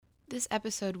This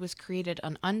episode was created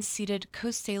on unceded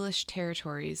Coast Salish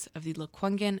territories of the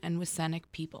Lekwungen and WSÁNEĆ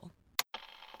people.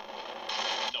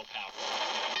 No power.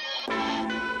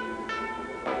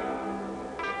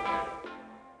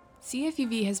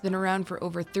 CFUV has been around for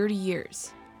over 30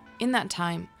 years. In that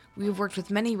time, we have worked with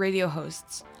many radio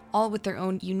hosts, all with their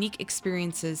own unique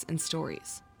experiences and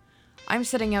stories. I'm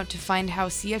setting out to find how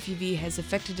CFUV has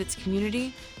affected its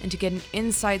community and to get an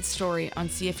inside story on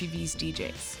CFUV's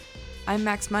DJs. I'm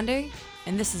Max Monday,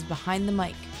 and this is Behind the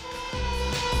Mic.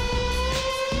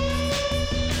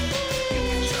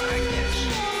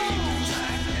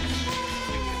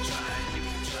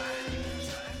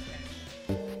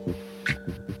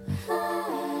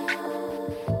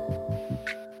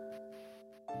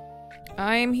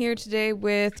 I'm here today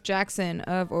with Jackson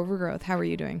of Overgrowth. How are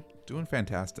you doing? Doing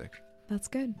fantastic. That's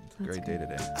good. Great day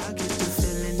today. I get the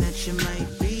feeling that you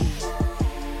might be.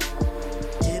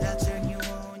 Did I turn you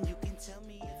on? You can tell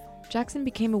me if I'm... Jackson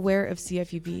became aware of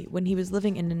CFUV when he was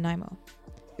living in Nanaimo.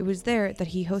 It was there that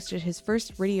he hosted his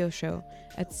first radio show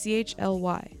at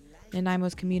CHLY,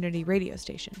 Nanaimo's community radio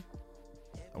station.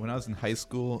 When I was in high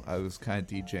school, I was kind of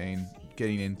DJing,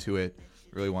 getting into it,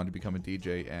 really wanted to become a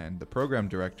DJ, and the program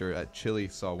director at Chili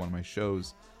saw one of my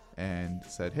shows and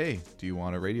said, hey, do you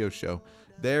want a radio show?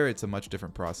 There, it's a much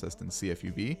different process than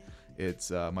CFUV.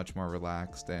 It's much more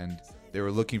relaxed, and they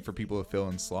were looking for people to fill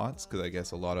in slots because I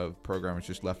guess a lot of programmers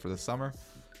just left for the summer.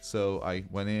 So I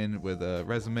went in with a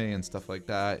resume and stuff like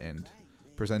that and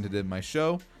presented in my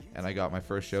show, and I got my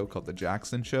first show called The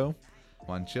Jackson Show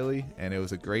on Chili, and it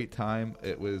was a great time.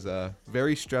 It was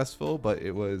very stressful, but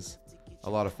it was a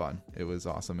lot of fun. It was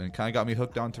awesome, and it kind of got me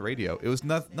hooked onto radio. It was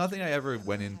nothing I ever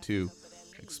went into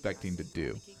expecting to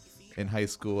do. In high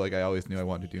school, like, I always knew I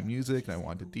wanted to do music and I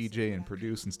wanted to DJ and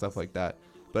produce and stuff like that,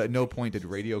 but at no point did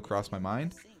radio cross my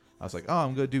mind. I was like, oh,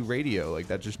 I'm gonna do radio. Like,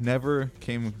 that just never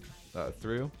came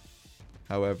through.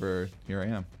 However, here I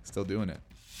am, still doing it.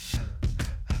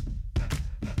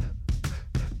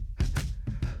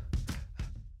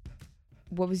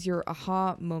 What was your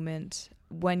aha moment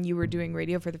when you were doing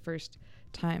radio for the first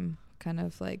time? Kind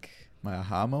of like... My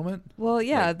aha moment? Well,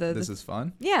 yeah. Like, this is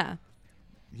fun? Yeah.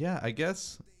 Yeah, I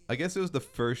guess it was the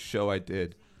first show I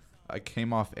did. I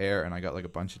came off air and I got like a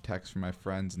bunch of texts from my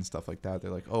friends and stuff like that.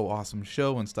 They're like, oh, awesome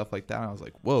show and stuff like that. And I was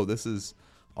like, whoa, this is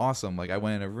awesome. Like, I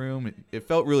went in a room. It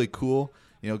felt really cool,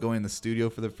 going in the studio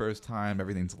for the first time.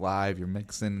 Everything's live. You're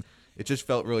mixing. It just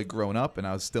felt really grown up, and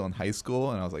I was still in high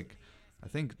school, and I was like, I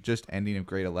think just ending of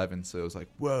grade 11. So it was like,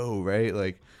 whoa, right?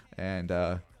 Like, and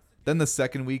then the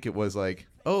second week it was like,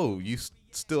 oh, you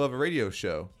still have a radio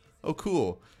show. Oh,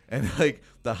 cool. And like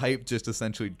the hype just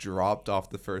essentially dropped off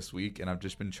the first week, and I've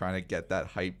just been trying to get that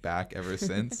hype back ever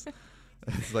since.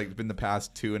 It's like been the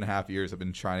past 2.5 years I've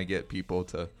been trying to get people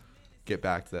to get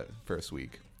back to that first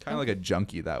week. Kind of like a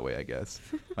junkie that way, I guess.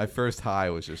 My first high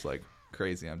was just like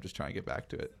crazy. I'm just trying to get back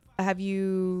to it. Have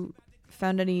you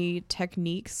found any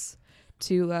techniques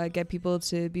to get people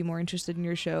to be more interested in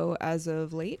your show as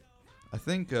of late? I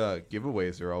think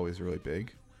giveaways are always really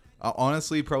big.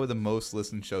 Honestly, probably the most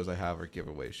listened shows I have are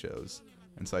giveaway shows.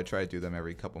 And so I try to do them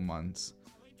every couple months.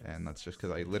 And that's just because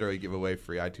I literally give away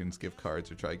free iTunes gift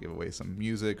cards or try to give away some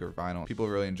music or vinyl. People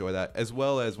really enjoy that. As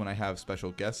well as when I have special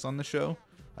guests on the show,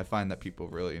 I find that people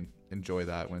really enjoy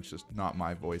that when it's just not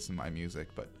my voice and my music.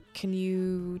 But can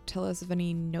you tell us of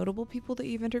any notable people that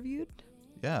you've interviewed?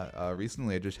 Yeah,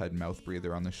 recently I just had Mouth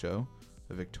Breather on the show,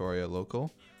 a Victoria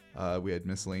local. We had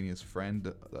Miscellaneous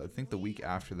Friend, I think the week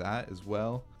after that as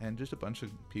well, and just a bunch of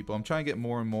people. I'm trying to get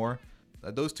more and more.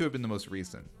 Those two have been the most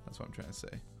recent. That's what I'm trying to say.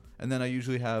 And then I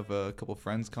usually have a couple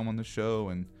friends come on the show,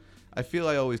 and I feel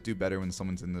I always do better when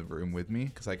someone's in the room with me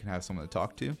because I can have someone to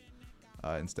talk to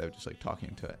instead of just like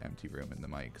talking to an empty room in the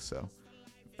mic. So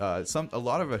a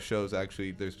lot of our shows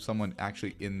actually, there's someone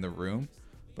actually in the room,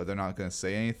 but they're not going to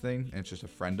say anything, and it's just a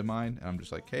friend of mine, and I'm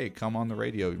just like, hey, come on the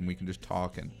radio, and we can just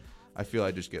talk, and I feel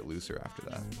I just get looser after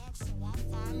that.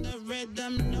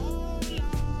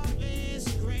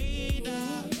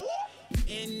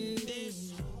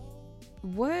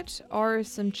 What are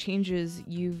some changes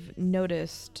you've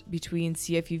noticed between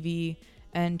CFUV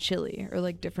and Chili, or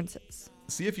like differences?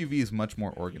 CFUV is much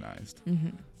more organized.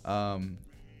 Mm-hmm.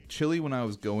 Chili, when I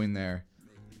was going there,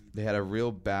 they had a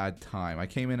real bad time. I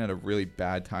came in at a really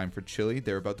bad time for Chili.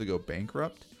 They were about to go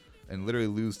bankrupt and literally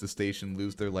lose the station,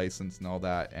 lose their license and all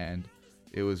that. And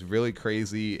it was really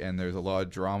crazy, and there's a lot of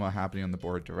drama happening on the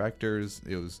board of directors.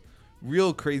 It was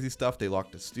real crazy stuff. They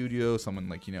locked the studio.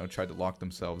 Someone tried to lock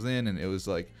themselves in, and it was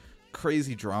like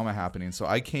crazy drama happening. So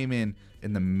I came in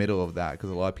the middle of that because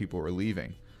a lot of people were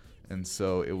leaving. And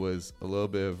so it was a little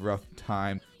bit of a rough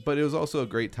time, but it was also a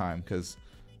great time because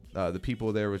The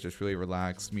people there was just really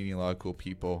relaxed, meeting a lot of cool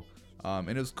people. And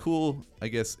it was cool, I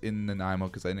guess, in Nanaimo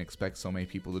because I didn't expect so many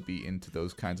people to be into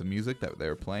those kinds of music that they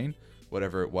were playing,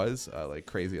 whatever it was, like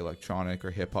crazy electronic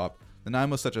or hip hop.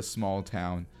 Nanaimo's such a small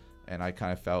town, and I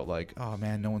kind of felt like, oh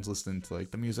man, no one's listening to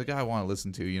like the music I want to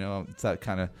listen to. You know, it's that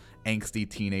kind of angsty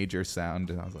teenager sound,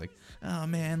 and I was like, oh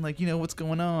man, like, you know, what's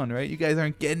going on, right? You guys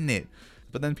aren't getting it.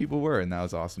 But then people were, and that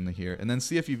was awesome to hear. And then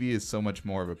CFUV is so much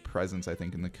more of a presence, I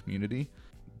think, in the community.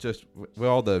 Just with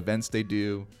all the events they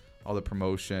do, all the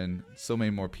promotion, so many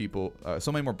more people,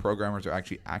 so many more programmers are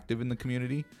actually active in the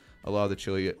community. A lot of the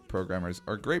Chile programmers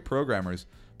are great programmers,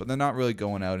 but they're not really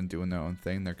going out and doing their own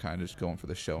thing. They're kind of just going for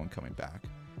the show and coming back.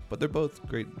 But they're both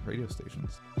great radio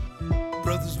stations.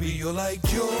 Brothers, we you like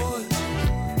George.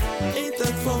 Ain't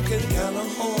that funkin' kinda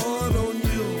hard on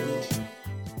you?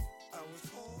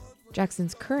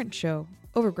 Jackson's current show,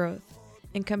 Overgrowth,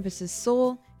 encompasses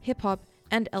soul, hip-hop,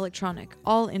 and electronic,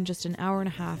 all in just an hour and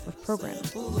a half of programming.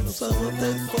 Some of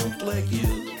that funk like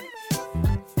you.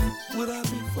 Would I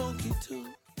be funky too?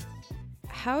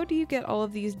 How do you get all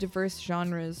of these diverse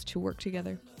genres to work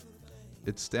together?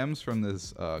 It stems from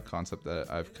this concept that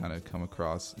I've kind of come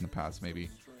across in the past maybe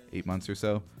 8 months or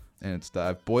so. And it's that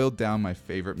I've boiled down my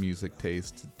favorite music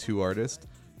taste to 2 artists.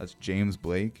 That's James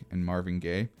Blake and Marvin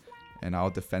Gaye. And I'll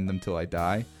defend them till I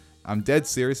die. I'm dead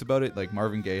serious about it. Like,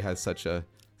 Marvin Gaye has such a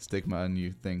stigma, and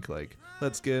you think like,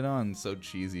 let's get it on, so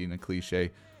cheesy and a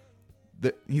cliche.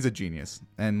 He's a genius.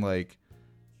 And like,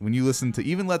 when you listen to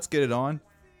even Let's Get It On,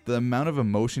 the amount of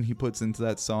emotion he puts into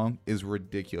that song is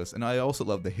ridiculous. And I also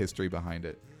love the history behind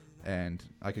it. And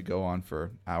I could go on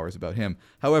for hours about him.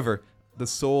 However, the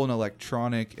soul and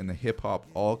electronic and the hip hop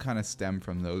all kind of stem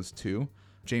from those two.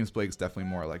 James Blake's definitely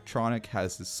more electronic,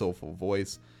 has this soulful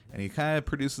voice, and he kind of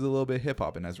produces a little bit of hip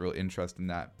hop and has real interest in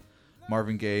that.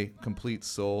 Marvin Gaye, complete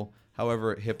soul.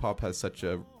 However, hip hop has such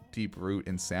a deep root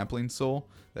in sampling soul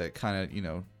that it kind of, you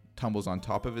know, tumbles on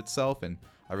top of itself. And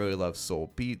I really love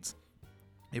soul beats.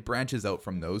 It branches out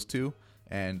from those two,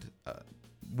 and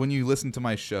when you listen to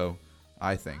my show,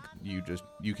 I think you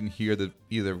can hear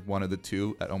either one of the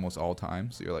two at almost all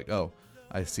times. So you're like, oh,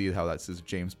 I see how this is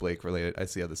James Blake related. I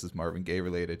see how this is Marvin Gaye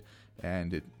related,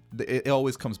 and it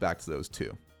always comes back to those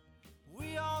two.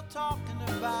 We all talking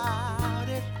about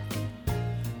it.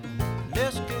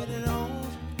 Let's get it on.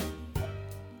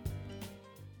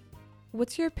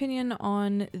 What's your opinion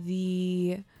on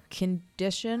the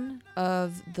condition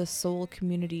of the soul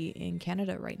community in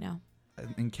Canada right now?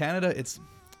 In Canada,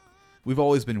 we've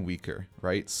always been weaker,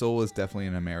 right? Soul is definitely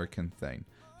an American thing.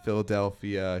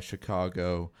 Philadelphia,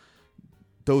 Chicago,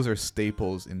 those are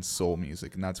staples in soul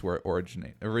music, and that's where it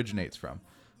originates from.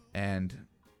 And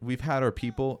we've had our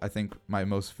people. I think my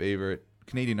most favorite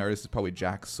Canadian artist is probably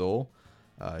Jack Soul.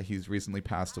 He's recently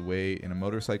passed away in a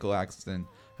motorcycle accident.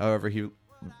 However, he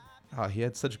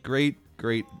had such great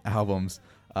albums.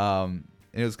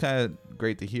 It was kind of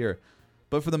great to hear.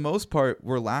 But for the most part,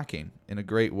 we're lacking in a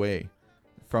great way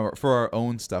for our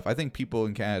own stuff. I think people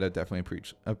in Canada definitely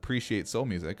appreciate soul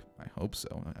music. I hope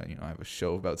so. I have a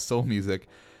show about soul music.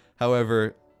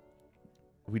 However,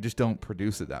 we just don't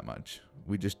produce it that much.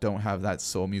 We just don't have that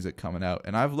soul music coming out.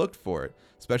 And I've looked for it,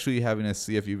 especially having a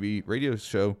CFUV radio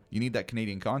show. You need that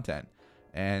Canadian content.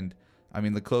 And I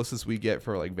mean, the closest we get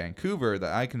for like Vancouver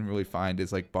that I can really find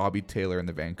is like Bobby Taylor and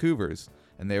the Vancouvers.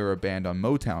 And they were a band on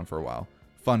Motown for a while.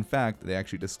 Fun fact, they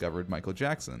actually discovered Michael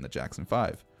Jackson and the Jackson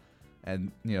 5.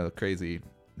 And, you know, the crazy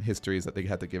history is that they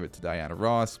had to give it to Diana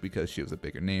Ross because she was a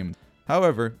bigger name.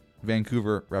 However,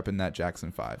 Vancouver repping that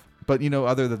Jackson 5. But, you know,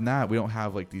 other than that, we don't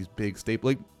have like these big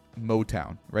staple, like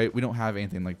Motown, right? We don't have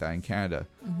anything like that in Canada.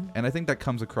 Mm-hmm. And I think that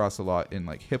comes across a lot in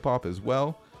like hip hop as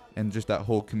well. And just that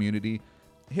whole community.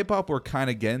 Hip hop, we're kind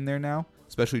of getting there now,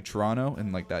 especially Toronto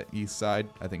and like that east side.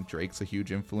 I think Drake's a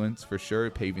huge influence for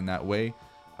sure, paving that way.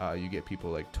 You get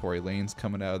people like Tory Lanez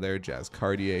coming out of there, Jazz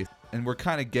Cartier, and we're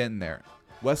kind of getting there.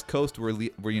 West Coast, we're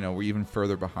even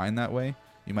further behind that way.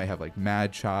 You might have like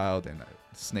Mad Child and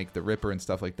Snake the Ripper and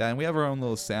stuff like that, and we have our own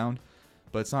little sound,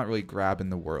 but it's not really grabbing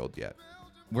the world yet.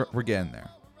 We're getting there,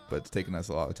 but it's taking us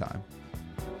a lot of time.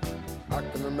 I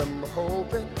can remember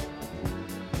hoping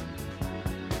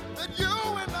that you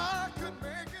and I could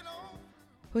make it on.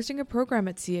 Hosting a program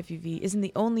at CFUV isn't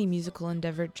the only musical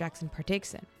endeavor Jackson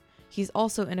partakes in. He's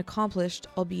also an accomplished,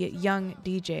 albeit young,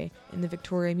 DJ in the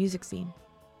Victoria music scene.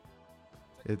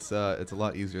 It's a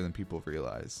lot easier than people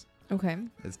realize. Okay.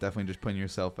 It's definitely just putting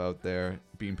yourself out there,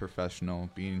 being professional,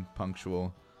 being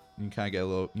punctual. You kind of get a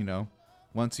little, you know,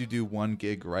 once you do one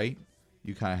gig right,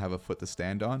 you kind of have a foot to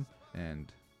stand on,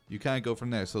 and you kind of go from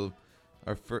there. So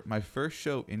my first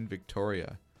show in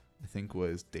Victoria I think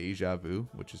was Deja Vu,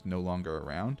 which is no longer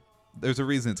around. There's a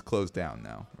reason it's closed down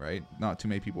now, right? Not too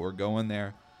many people were going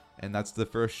there, and that's the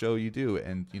first show you do.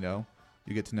 And, you know,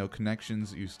 you get to know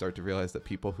connections. You start to realize that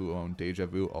people who own Deja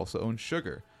Vu also own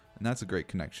Sugar, and that's a great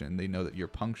connection. They know that you're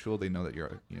punctual. They know that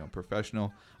you're, you know,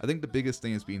 professional. I think the biggest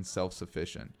thing is being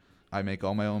self-sufficient. I make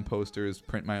all my own posters,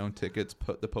 print my own tickets,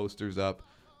 put the posters up,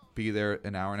 be there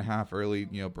an hour and a half early,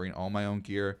 you know, bring all my own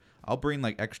gear. I'll bring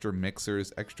like extra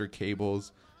mixers, extra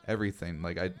cables, everything.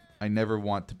 Like I never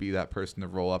want to be that person to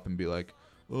roll up and be like,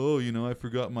 oh, you know, I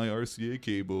forgot my RCA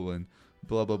cable and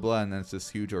blah, blah, blah. And then it's this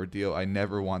huge ordeal. I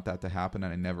never want that to happen,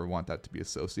 and I never want that to be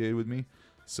associated with me.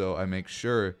 So I make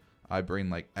sure I bring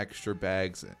like extra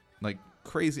bags, like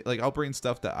crazy. Like I'll bring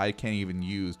stuff that I can't even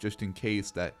use just in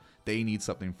case that they need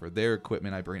something for their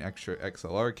equipment. I bring extra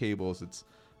XLR cables. It's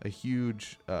a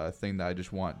huge thing that I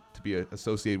just want to be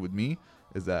associated with me,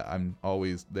 is that I'm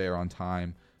always there on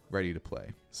time, ready to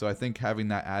play. So I think having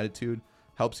that attitude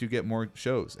helps you get more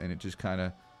shows, and it just kind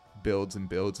of builds and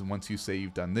builds. And once you say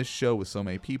you've done this show with so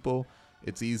many people,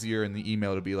 it's easier in the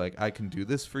email to be like, I can do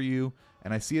this for you.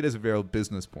 And I see it as a real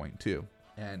business point too.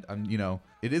 And you know,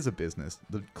 it is a business.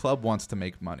 The club wants to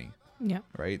make money. Yeah.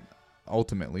 Right?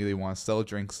 Ultimately, they want to sell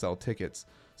drinks, sell tickets.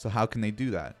 So how can they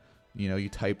do that? You know, you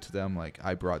type to them like,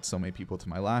 I brought so many people to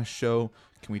my last show.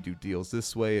 Can we do deals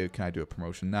this way? Can I do a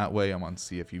promotion that way? I'm on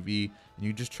CFUV. And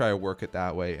you just try to work it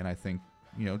that way. And I think,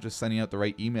 you know, just sending out the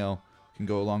right email can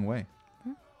go a long way.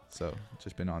 So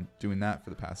just been on doing that for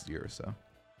the past year or so.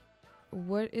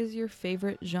 What is your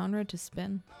favorite genre to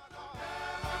spin?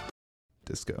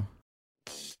 Disco.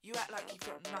 You act like you've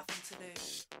got nothing to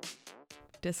lose.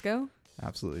 Disco?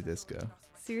 Absolutely disco.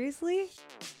 Seriously?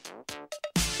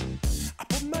 I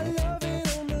put my loving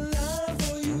on the line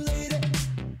for you, lady.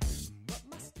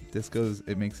 Disco's,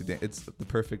 it makes it it's the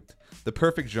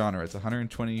perfect genre. It's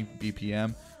 120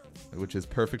 BPM, which is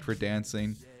perfect for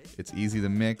dancing. It's easy to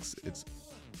mix. It's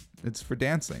for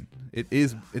dancing.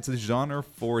 It's a genre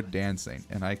for dancing,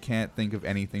 and I can't think of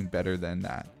anything better than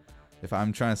that. If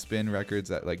I'm trying to spin records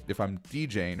that, like, if I'm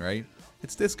DJing, right,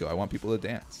 it's disco. I want people to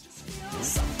dance.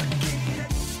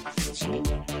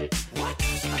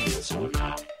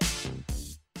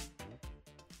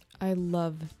 I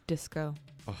love disco.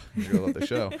 Oh, you're gonna love the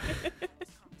show.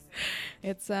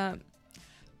 It's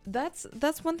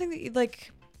that's one thing that you,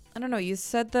 like, I don't know, you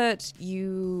said that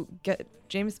you get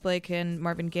James Blake and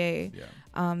Marvin Gaye.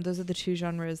 Yeah. Those are the two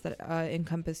genres that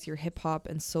encompass your hip hop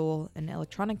and soul and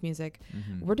electronic music.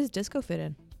 Mm-hmm. Where does disco fit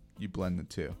in? You blend the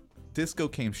two. Disco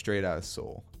came straight out of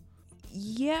soul.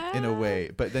 Yeah. In a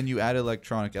way, but then you add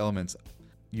electronic elements.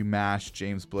 You mash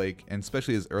James Blake, and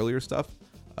especially his earlier stuff.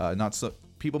 Not so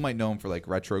people might know him for like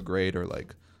Retrograde or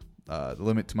like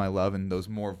Limit to My Love and those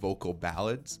more vocal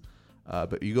ballads.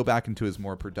 But you go back into his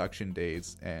more production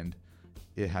days, and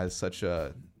it has such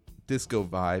a disco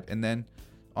vibe. And then,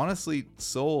 honestly,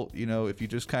 soul, you know, if you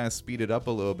just kind of speed it up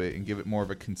a little bit and give it more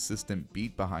of a consistent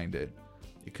beat behind it,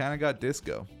 it kind of got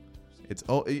disco.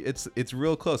 It's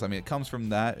real close. I mean, it comes from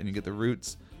that, and you get the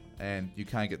roots, and you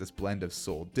kind of get this blend of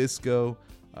soul disco,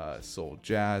 soul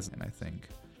jazz, and I think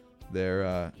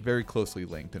they're very closely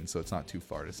linked, and so it's not too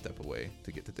far to step away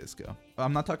to get to disco.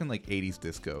 I'm not talking like 80s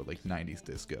disco, like 90s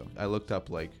disco. I looked up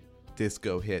like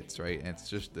disco hits, right? And it's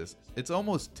just this, it's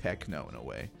almost techno in a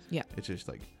way. Yeah. It's just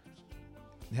like,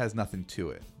 it has nothing to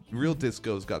it. Real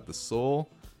disco's got the soul,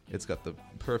 it's got the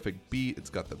perfect beat, it's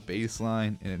got the bass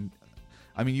line, and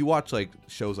I mean, you watch like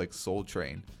shows like Soul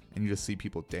Train, and you just see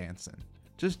people dancing.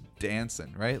 Just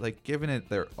dancing, right? Like giving it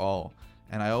their all.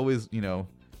 And I always, you know,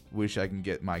 wish I can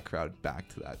get my crowd back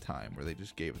to that time where they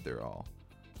just gave it their all.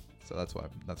 So that's why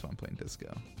I'm playing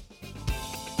disco.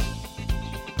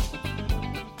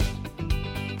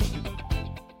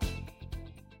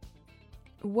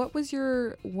 What was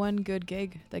your one good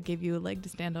gig that gave you a leg to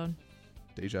stand on?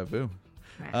 Deja Vu.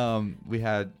 We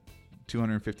had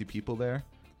 250 people there.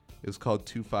 It was called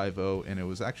 250, and it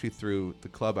was actually through the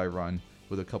club I run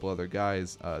with a couple other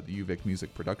guys, the UVic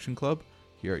Music Production Club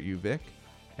here at UVic.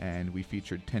 And we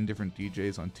featured 10 different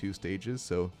DJs on 2 stages,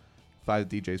 so 5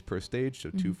 DJs per stage, so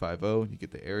 250. You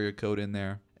get the area code in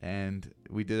there, and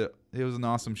we did it. It was an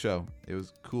awesome show. It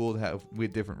was cool to have. We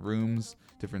had different rooms,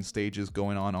 different stages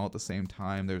going on all at the same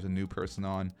time. There's a new person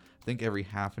on, I think, every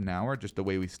half an hour, just the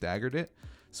way we staggered it.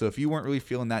 So if you weren't really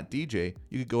feeling that DJ,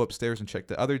 you could go upstairs and check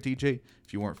the other DJ.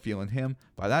 If you weren't feeling him,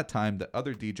 by that time, the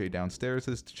other DJ downstairs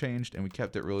has changed, and we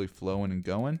kept it really flowing and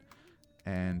going.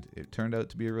 And it turned out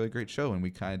to be a really great show, and we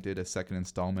kind of did a second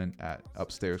installment at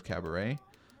Upstairs Cabaret,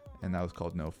 and that was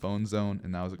called No Phone Zone,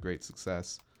 and that was a great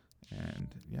success. And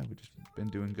yeah, we've just been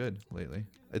doing good lately.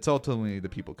 It's ultimately the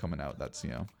people coming out. That's,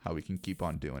 how we can keep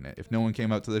on doing it. If no one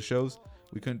came out to the shows,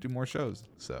 we couldn't do more shows.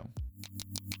 So.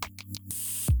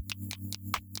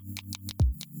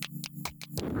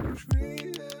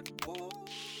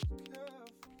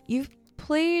 You've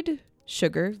played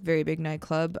Sugar, very big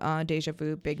nightclub, Deja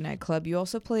Vu, big nightclub. You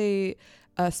also play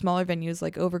smaller venues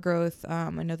like Overgrowth. I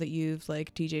know that you've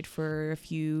DJ'd for a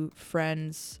few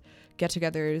friends,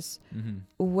 get-togethers. Mm-hmm.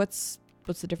 What's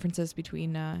the differences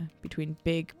between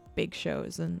big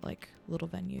shows and little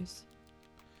venues?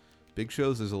 Big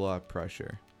shows, there's a lot of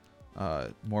pressure.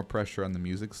 More pressure on the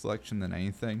music selection than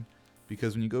anything.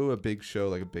 Because when you go to a big show,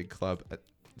 like a big club,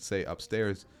 say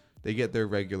upstairs, they get their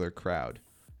regular crowd.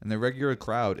 And the regular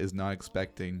crowd is not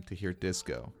expecting to hear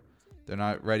disco. They're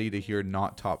not ready to hear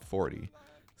not top 40.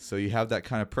 So you have that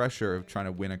kind of pressure of trying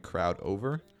to win a crowd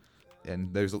over.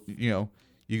 And there's, you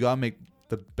got to make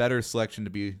the better selection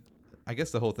to be, I guess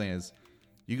the whole thing is,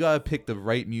 you got to pick the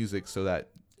right music so that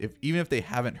even if they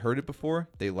haven't heard it before,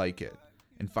 they like it.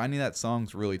 And finding that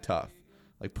song's really tough.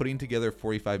 Like putting together a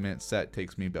 45-minute set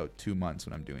takes me about 2 months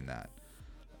when I'm doing that.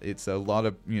 It's a lot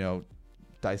of,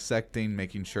 dissecting,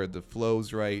 making sure the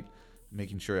flow's right,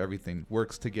 making sure everything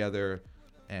works together,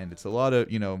 and it's a lot of,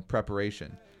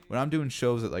 preparation. When I'm doing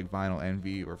shows at Vinyl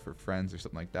Envy or for friends or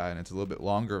something like that, and it's a little bit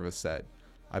longer of a set,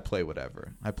 I play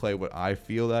whatever. I play what I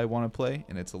feel that I want to play,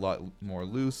 and it's a lot more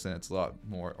loose, and it's a lot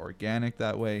more organic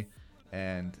that way,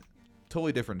 and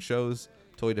totally different shows,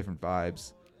 totally different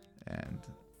vibes, and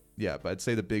yeah, but I'd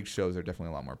say the big shows are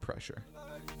definitely a lot more pressure.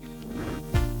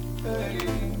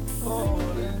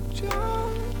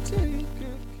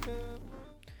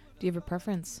 Do you have a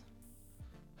preference?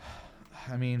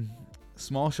 I mean,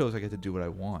 small shows I get to do what I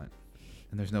want,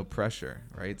 and there's no pressure,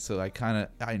 right? So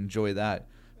I enjoy that,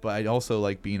 but I also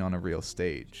like being on a real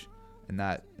stage, and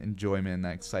that enjoyment and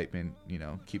that excitement,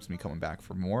 keeps me coming back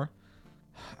for more.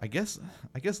 I guess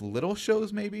little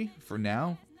shows maybe for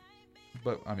now,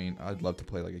 but I mean, I'd love to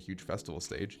play a huge festival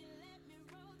stage.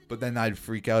 But then I'd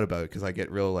freak out about it because I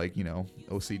get real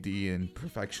OCD and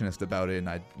perfectionist about it, and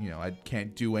I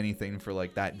can't do anything for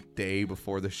that day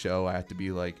before the show. I have to be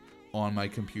on my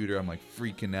computer. I'm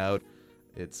freaking out.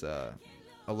 It's a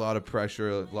lot of pressure,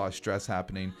 a lot of stress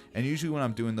happening. And usually when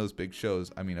I'm doing those big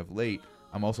shows, I mean, of late,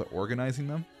 I'm also organizing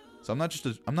them. So I'm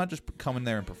not just coming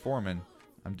there and performing.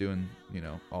 I'm doing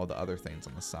all the other things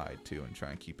on the side too, and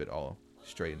trying to keep it all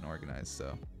straight and organized.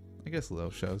 So I guess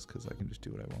little shows because I can just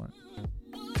do what I want.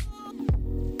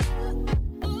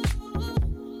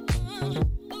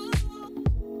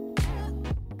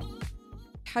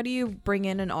 How do you bring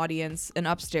in an audience, an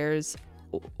upstairs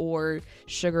or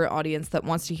Sugar audience that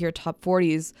wants to hear top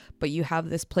 40s, but you have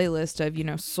this playlist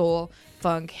of, soul,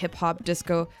 funk, hip hop,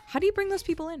 disco? How do you bring those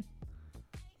people in?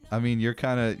 I mean, you're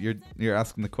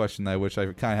asking the question that I wish I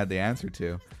kind of had the answer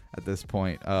to at this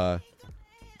point.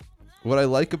 What I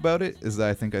like about it is that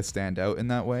I think I stand out in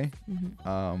that way.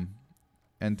 Mm-hmm.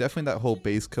 And definitely that whole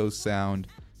bass coast sound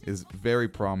is very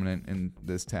prominent in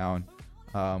this town.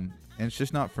 And it's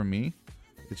just not for me.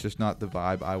 It's just not the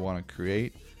vibe I want to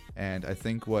create. And I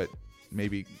think what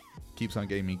maybe keeps on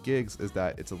getting me gigs is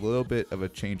that it's a little bit of a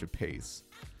change of pace.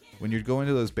 When you're going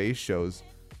to those bass shows,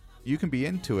 you can be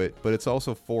into it, but it's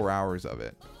also 4 hours of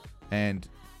it. And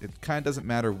it kind of doesn't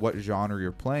matter what genre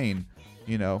you're playing,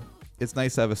 it's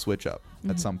nice to have a switch up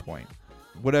at some point.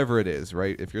 Whatever it is,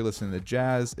 right? If you're listening to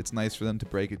jazz, it's nice for them to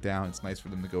break it down. It's nice for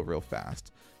them to go real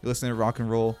fast. You're listening to rock and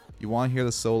roll, you want to hear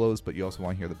the solos, but you also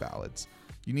want to hear the ballads.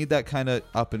 You need that kind of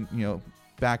up and,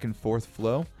 back and forth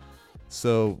flow.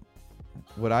 So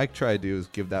what I try to do is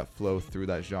give that flow through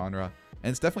that genre. And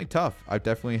it's definitely tough. I've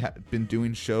definitely been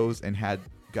doing shows and had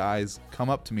guys come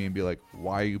up to me and be like,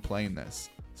 why are you playing this?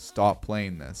 Stop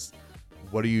playing this.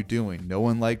 What are you doing? No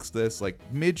one likes this.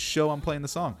 Mid-show, I'm playing the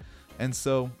song. And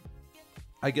so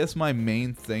I guess my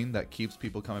main thing that keeps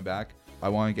people coming back, I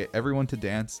want to get everyone to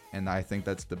dance, and I think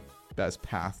that's the best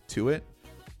path to it.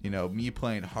 Me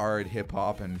playing hard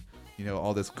hip-hop and,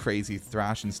 all this crazy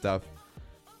thrash and stuff,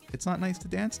 it's not nice to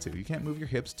dance to. You can't move your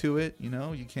hips to it,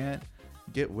 you can't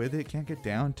get with it, can't get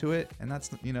down to it, and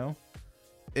that's,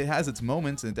 it has its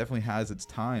moments, and it definitely has its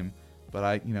time. But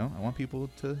I want people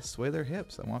to sway their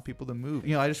hips. I want people to move.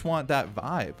 I just want that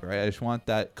vibe, right? I just want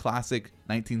that classic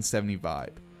 1970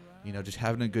 vibe. Just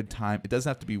having a good time. It doesn't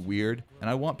have to be weird. And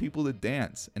I want people to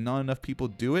dance. And not enough people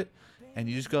do it. And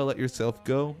you just got to let yourself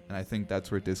go. And I think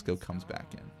that's where disco comes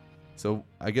back in. So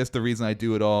I guess the reason I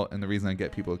do it all and the reason I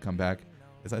get people to come back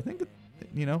is I think,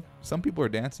 some people are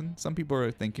dancing. Some people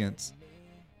are thinking it's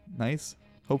nice,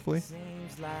 hopefully.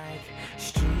 Seems like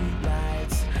street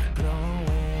lights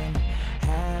glowing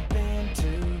happen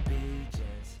to be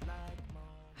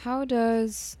How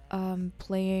does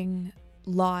playing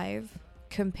live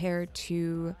compare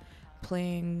to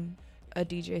playing a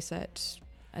DJ set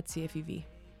at CFUV?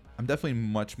 I'm definitely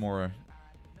much more.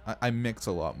 I mix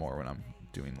a lot more when I'm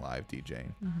doing live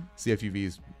DJing. CFUV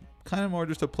is kind of more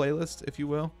just a playlist, if you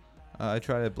will. I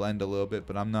try to blend a little bit,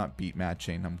 but I'm not beat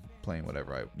matching. I'm playing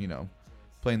whatever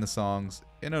playing the songs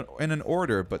in an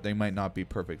order, but they might not be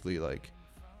perfectly like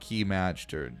key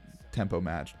matched or tempo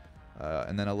matched.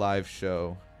 And then a live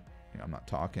show, I'm not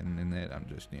talking in it. I'm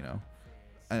just, and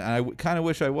I kind of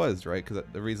wish I was, right? Because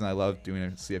the reason I love doing a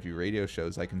CFU radio show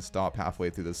is I can stop halfway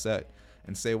through the set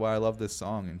and say why I love this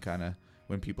song and kind of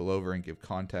win people over and give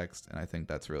context. And I think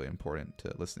that's really important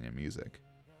to listening to music.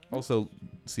 Also,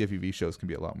 CFUV shows can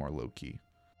be a lot more low key.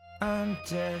 I'm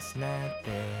just not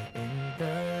there in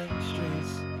the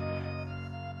streets.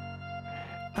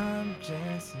 I'm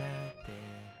just not there.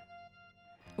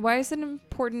 Why is it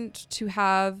important to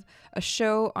have a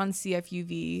show on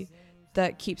CFUV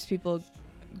that keeps people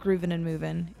grooving and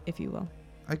moving, if you will?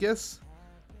 I guess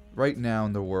right now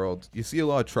in the world, you see a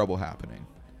lot of trouble happening.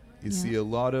 You see a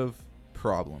lot of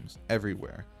problems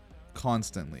everywhere,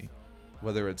 constantly.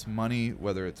 Whether it's money,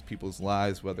 whether it's people's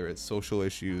lives, whether it's social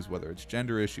issues, whether it's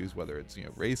gender issues, whether it's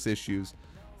race issues,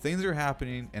 things are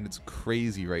happening and it's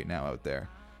crazy right now out there.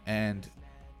 And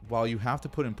while you have to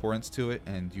put importance to it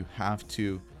and you have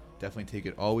to definitely take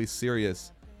it always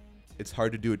serious, it's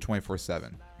hard to do it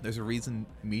 24/7. There's a reason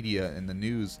media and the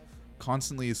news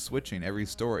constantly is switching every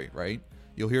story, right?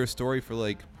 You'll hear a story for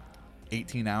like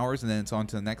 18 hours and then it's on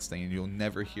to the next thing and you'll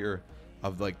never hear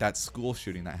of like that school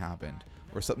shooting that happened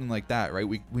or something like that, right?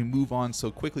 We move on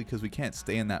so quickly because we can't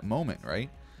stay in that moment,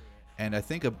 right? And I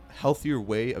think a healthier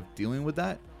way of dealing with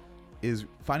that is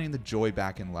finding the joy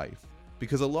back in life,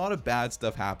 because a lot of bad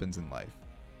stuff happens in life,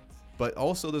 but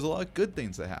also there's a lot of good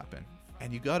things that happen,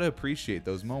 and you got to appreciate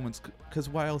those moments, because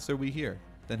why else are we here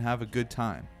than have a good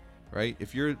time, right?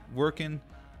 If you're working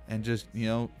and just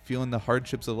feeling the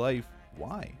hardships of life,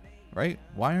 why, right?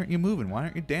 Why aren't you moving? Why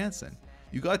aren't you dancing?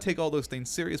 You got to take all those things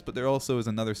serious, but there also is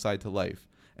another side to life.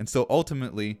 And so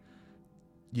ultimately,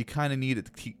 you kind of need it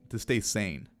to stay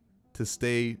sane, to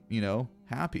stay,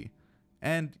 happy.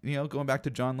 And, going back to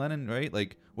John Lennon, right?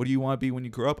 Like, what do you want to be when you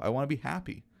grow up? I want to be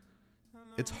happy.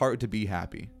 It's hard to be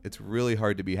happy. It's really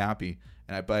hard to be happy.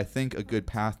 But I think a good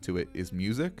path to it is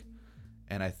music.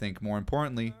 And I think more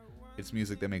importantly, it's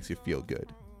music that makes you feel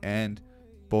good. And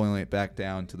boiling it back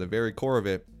down to the very core of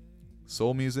it,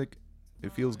 soul music,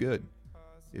 it feels good.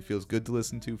 It feels good to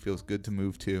listen to, feels good to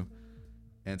move to,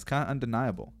 and it's kind of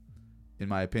undeniable, in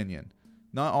my opinion.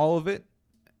 Not all of it,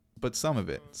 but some of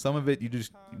it. Some of it, you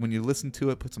just, when you listen to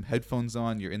it, put some headphones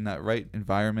on, you're in that right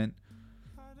environment,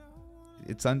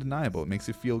 it's undeniable. It makes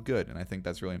you feel good, and I think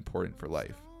that's really important for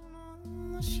life.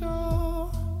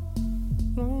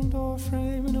 Lone door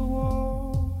frame in a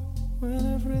wall when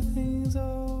everything's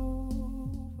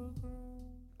overgrown.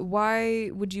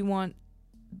 Why would you want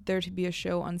there to be a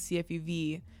show on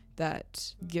CFUV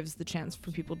that gives the chance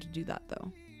for people to do that,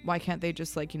 though? Why can't they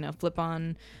just flip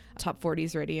on Top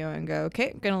 40s radio and go,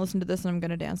 okay, I'm gonna listen to this and I'm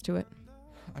gonna dance to it?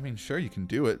 I mean, sure, you can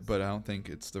do it, but I don't think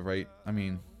it's the right,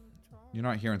 you're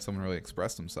not hearing someone really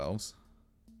express themselves,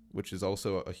 which is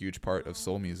also a huge part of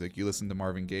soul music. You listen to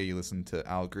Marvin Gaye, you listen to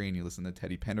Al Green, you listen to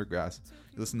Teddy Pendergrass,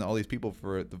 you listen to all these people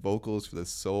for the vocals, for the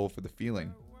soul, for the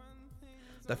feeling.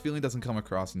 That feeling doesn't come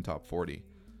across in Top 40.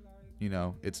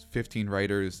 It's 15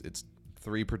 writers, it's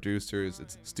 3 producers,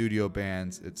 it's studio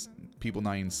bands, it's people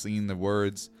not even seeing the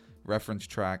words, reference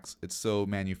tracks. It's so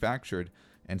manufactured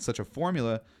and such a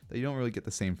formula that you don't really get the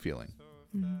same feeling.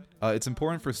 It's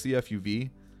important for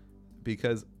CFUV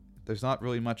because there's not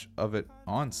really much of it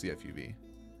on CFUV.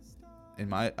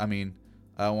 I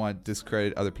don't want to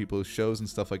discredit other people's shows and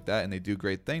stuff like that, and they do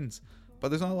great things, but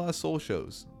there's not a lot of soul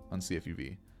shows on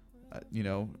CFUV.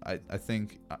 I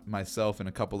think myself and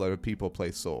a couple other people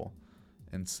play soul.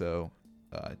 And so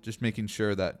just making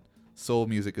sure that soul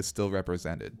music is still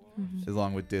represented,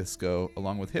 along with disco,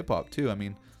 along with hip-hop, too.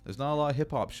 There's not a lot of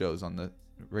hip-hop shows on the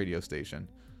radio station.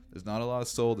 There's not a lot of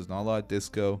soul. There's not a lot of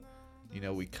disco.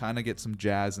 We kind of get some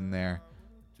jazz in there.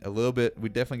 A little bit. We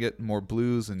definitely get more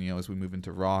blues. And, as we move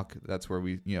into rock, that's where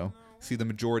we, see the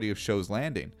majority of shows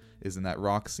landing, is in that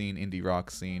rock scene, indie rock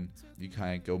scene. You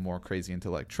kind of go more crazy into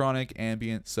electronic,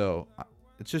 ambient. So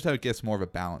it's just how it gets more of a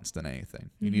balance than anything.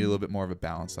 You need a little bit more of a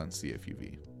balance on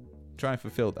CFUV. Try and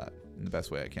fulfill that in the best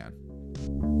way I can.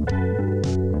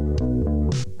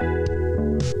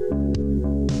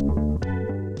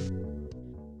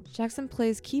 Jackson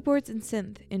plays keyboards and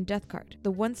synth in Death Kart, the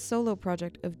once solo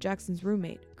project of Jackson's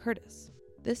roommate, Curtis.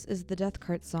 This is the Death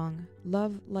Kart song,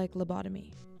 Love Like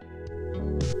Lobotomy.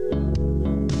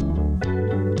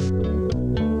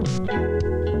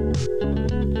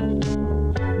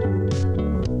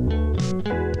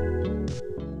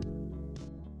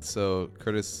 So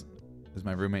Curtis is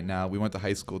my roommate now. We went to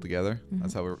high school together.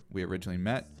 That's how we originally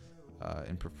met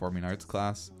in performing arts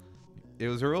class. It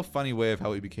was a real funny way of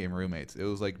how we became roommates. It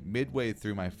was like midway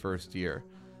through my first year,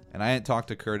 and I hadn't talked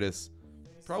to Curtis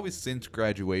probably since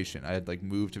graduation. I had like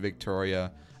moved to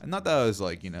Victoria, and not that I was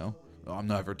like, oh, I'm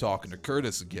never talking to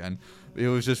Curtis again. It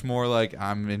was just more like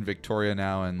I'm in Victoria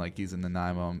now, and like he's in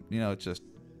Nanaimo. It's just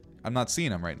I'm not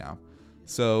seeing him right now.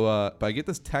 So, but I get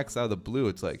this text out of the blue.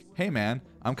 It's like, hey man,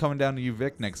 I'm coming down to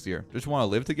UVic next year. Just want to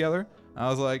live together? I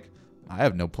was like, I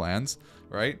have no plans,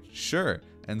 right? Sure.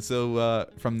 And so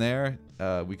from there,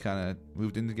 we kind of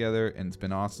moved in together, and it's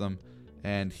been awesome.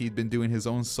 And he'd been doing his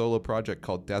own solo project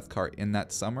called Death Kart in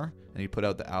that summer, and he put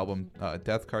out the album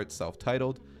Death Kart,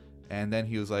 self-titled. And then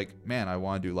he was like, man, I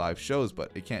want to do live shows,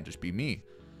 but it can't just be me.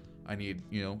 I need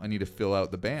to fill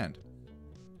out the band.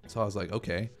 So I was like,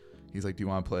 okay. He's like, do you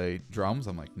want to play drums?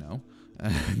 I'm like, no.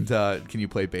 And can you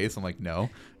play bass? I'm like, no.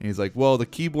 And he's like, well, the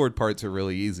keyboard parts are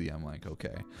really easy. I'm like,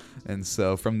 okay. And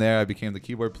so from there, I became the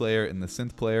keyboard player and the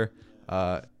synth player.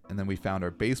 And then we found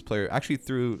our bass player, actually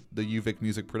through the UVic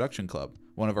Music Production Club.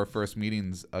 One of our first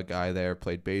meetings, a guy there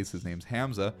played bass. His name's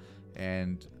Hamza.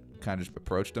 And kind of just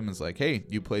approached him and was like, hey,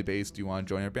 you play bass. Do you want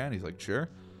to join our band? He's like, sure.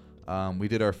 We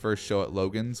did our first show at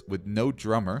Logan's with no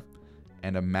drummer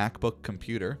and a MacBook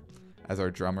computer as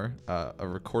our drummer, a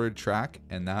recorded track,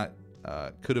 and that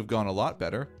could have gone a lot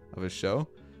better of a show.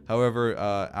 However,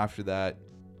 after that,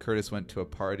 Curtis went to a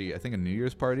party, I think a New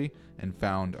Year's party, and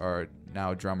found our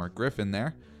now drummer Griffin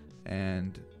there,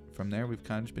 and from there we've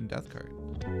kind of just been Death Kart.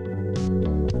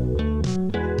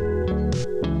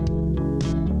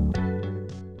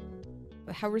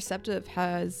 How receptive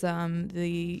has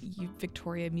the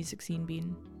Victoria music scene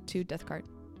been to Death Kart?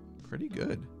 Pretty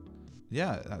good.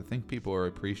 Yeah, I think people are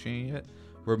appreciating it.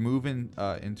 We're moving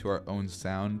into our own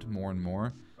sound more and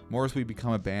more. More as we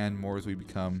become a band, more as we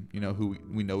become, who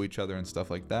we know each other and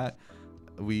stuff like that.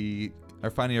 We are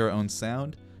finding our own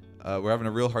sound. We're having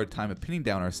a real hard time at pinning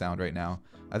down our sound right now.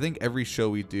 I think every show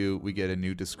we do, we get a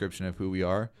new description of who we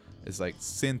are. It's like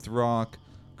synth rock,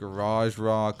 garage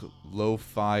rock,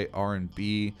 lo-fi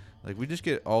R&B. Like, we just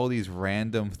get all these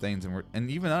random things, and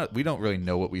even we don't really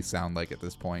know what we sound like at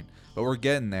this point, but we're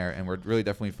getting there, and we're really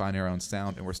definitely finding our own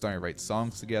sound, and we're starting to write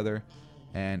songs together,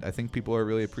 and I think people are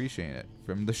really appreciating it.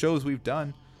 From the shows we've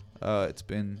done, it's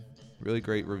been really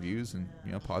great reviews and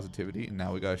positivity, and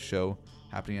now we got a show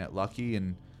happening at Lucky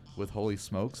and with Holy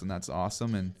Smokes, and that's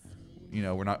awesome. And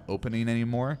we're not opening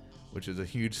anymore, which is a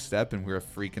huge step, and we're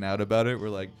freaking out about it. We're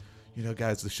like,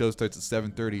 guys, the show starts at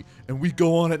 7:30 and we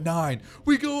go on at 9.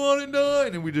 We go on at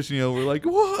 9, and we just, we're like,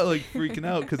 what? Like freaking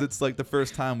out because it's like the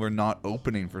first time we're not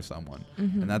opening for someone,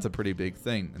 and that's a pretty big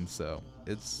thing. And so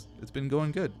it's been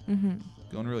going good,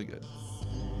 going really good.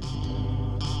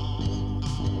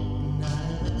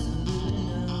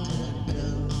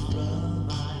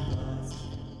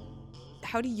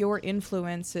 How do your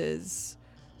influences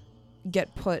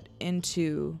get put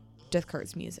into Death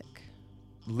Kart's music?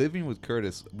 Living with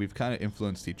Curtis, we've kind of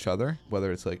influenced each other,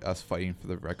 whether it's like us fighting for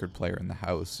the record player in the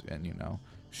house and,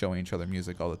 showing each other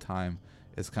music all the time.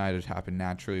 It's kind of just happened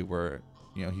naturally where,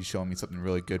 he's showing me something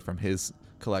really good from his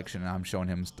collection, and I'm showing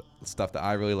him stuff that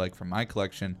I really like from my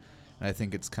collection. And I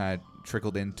think it's kind of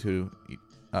trickled into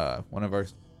one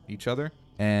of each other.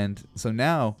 And so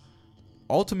now,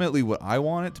 ultimately what I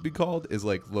want it to be called is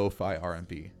like lo-fi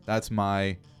R&B. That's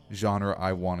my genre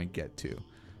I want to get to.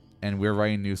 And we're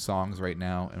writing new songs right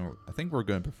now, and I think we're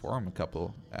going to perform a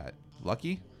couple at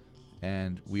Lucky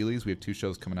and Wheelies. We have 2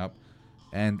 shows coming up,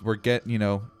 and we're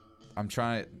I'm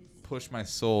trying to push my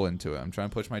soul into it. I'm trying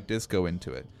to push my disco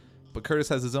into it. But Curtis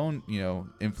has his own,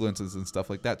 influences and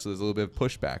stuff like that, so there's a little bit of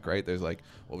pushback, right? There's like,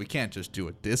 well, we can't just do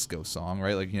a disco song,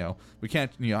 right? Like, we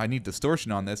can't, I need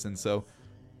distortion on this, and so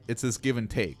it's this give and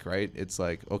take, right? It's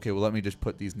like, okay, well, let me just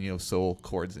put these neo-soul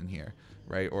chords in here,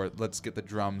 right? Or let's get the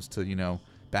drums to,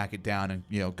 back it down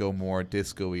and go more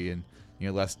disco-y and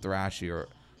less thrashy,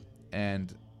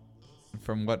 and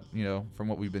from what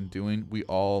we've been doing, we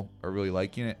all are really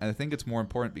liking it. And I think it's more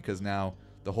important because now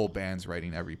the whole band's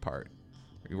writing every part.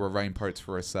 We're writing parts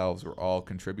for ourselves, we're all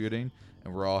contributing,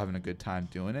 and we're all having a good time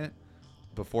doing it.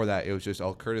 Before that, it was just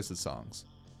all Curtis's songs,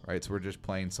 right? So we're just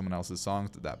playing someone else's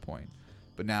songs at that point.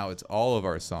 But now it's all of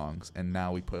our songs, and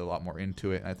now we put a lot more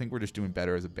into it, and I think we're just doing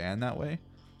better as a band that way.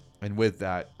 And with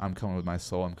that, I'm coming with my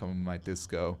soul, I'm coming with my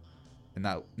disco, and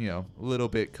that, a little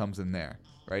bit comes in there,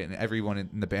 right? And everyone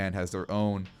in the band has their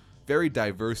own very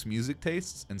diverse music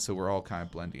tastes, and so we're all kind of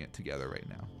blending it together right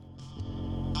now.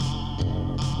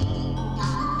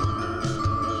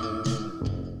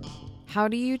 How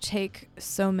do you take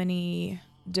so many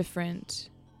different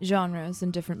genres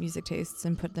and different music tastes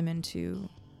and put them into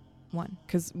one?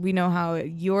 Because we know how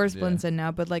yours blends in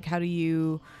now, but like, how do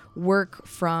you work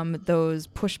from those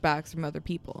pushbacks from other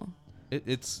people?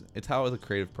 It's how the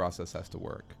creative process has to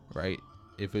work, right?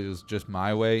 If it was just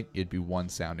my way, it'd be one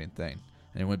sounding thing,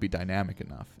 and it wouldn't be dynamic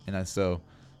enough. And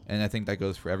I think that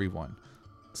goes for everyone.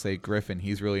 Say Griffin,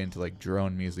 he's really into like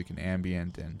drone music and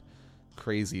ambient and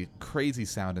crazy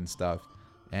sound and stuff,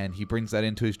 and he brings that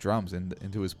into his drums and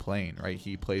into his playing, right?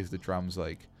 He plays the drums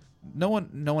like no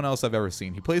one else I've ever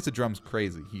seen. He plays the drums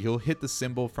crazy. He'll hit the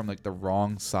cymbal from like the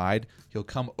wrong side. He'll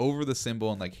come over the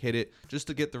cymbal and like hit it just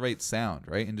to get the right sound,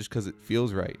 right? And just because it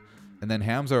feels right. And then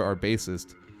Hamza, our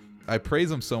bassist, I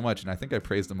praise him so much, and I think I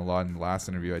praised him a lot in the last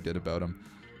interview I did about him,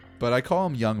 but I call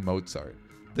him young Mozart.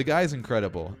 The guy's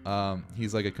incredible.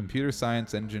 He's like a computer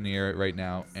science engineer right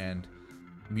now, and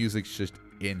music's just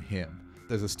in him.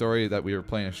 There's a story that we were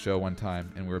playing a show one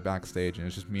time, and we were backstage, and it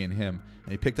was just me and him,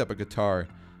 and he picked up a guitar,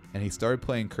 and he started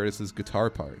playing Curtis's guitar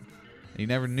part. And he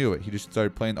never knew it. He just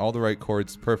started playing all the right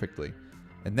chords perfectly.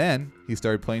 And then he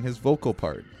started playing his vocal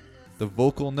part. The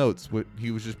vocal notes,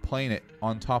 he was just playing it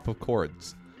on top of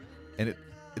chords. And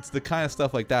it's the kind of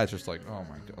stuff like that. It's just like, oh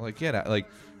my God, like, get out. Like,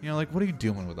 you know, like, what are you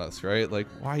doing with us, right? Like,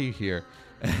 why are you here?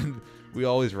 And we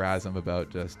always razz him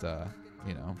about just,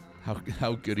 you know,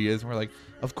 how good he is. And we're like,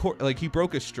 of course, like, he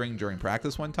broke a string during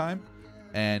practice one time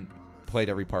and played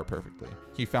every part perfectly.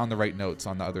 He found the right notes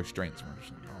on the other strings. And we're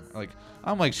just like,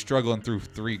 I'm like struggling through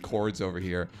 3 chords over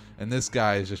here, and this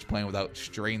guy is just playing without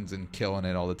strings and killing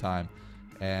it all the time.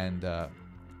 And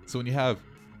so when you have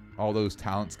all those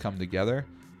talents come together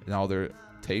and all their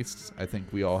tastes, I think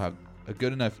we all have a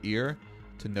good enough ear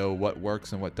to know what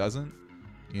works and what doesn't.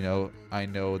 You know, I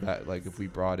know that like if we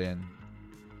brought in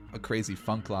a crazy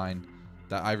funk line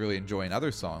that I really enjoy in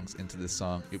other songs into this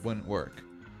song, it wouldn't work.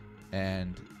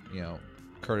 And, you know,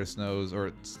 Curtis knows,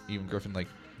 or even Griffin, like,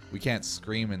 we can't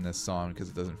scream in this song because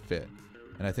it doesn't fit.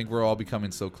 And I think we're all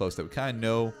becoming so close that we kind of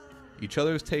know each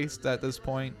other's taste at this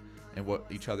point and what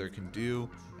each other can do,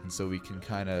 and so we can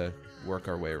kind of work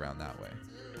our way around that way.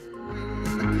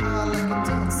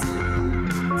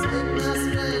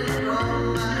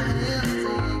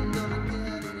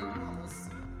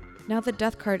 Now that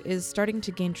Death Kart is starting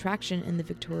to gain traction in the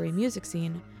Victoria music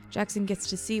scene, Jackson gets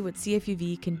to see what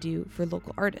CFUV can do for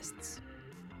local artists.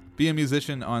 Being a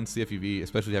musician on CFUV,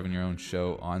 especially having your own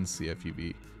show on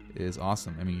CFUV, is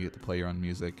awesome. I mean, you get to play your own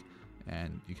music,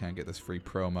 and you kind of get this free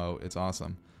promo. It's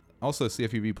awesome. Also,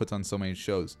 CFUV puts on so many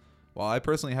shows. While I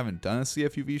personally haven't done a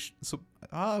CFUV,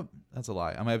 that's a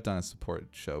lie. I might have done a support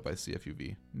show by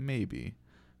CFUV. Maybe.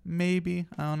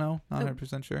 I don't know. Not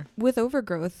 100% sure. With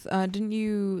Overgrowth, didn't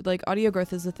you, like, Audio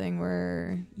Growth is a thing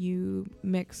where you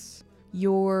mix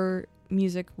your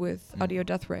music with Audio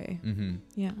Death Ray. Mm-hmm.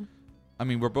 Yeah. I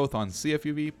mean, we're both on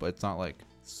CFUV, but it's not like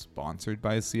sponsored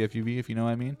by CFUV, if you know what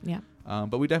I mean. Yeah.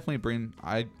 But I definitely bring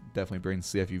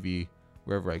CFUV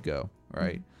wherever I go,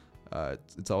 right?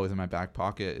 Mm-hmm. It's always in my back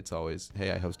pocket. It's always, hey,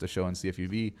 I host a show on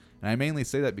CFUV. And I mainly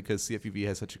say that because CFUV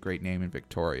has such a great name in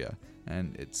Victoria.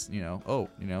 And it's, a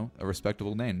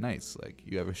respectable name. Nice. Like,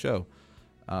 you have a show.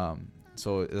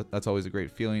 So that's always a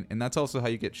great feeling. And that's also how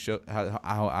you get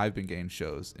how I've been getting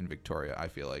shows in Victoria, I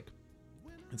feel like.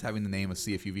 It's having the name of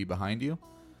CFUV behind you.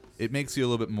 It makes you a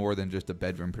little bit more than just a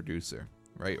bedroom producer,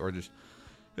 right? Or just,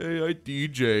 hey, I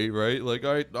DJ, right? Like,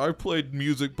 I played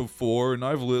music before, and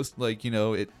I've listened, like,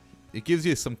 it gives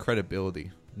you some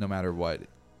credibility no matter what.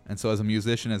 And so as a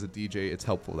musician, as a DJ, it's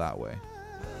helpful that way.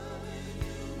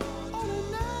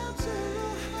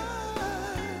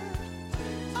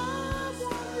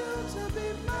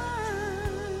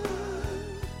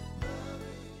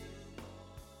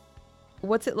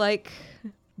 What's it like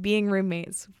being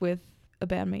roommates with a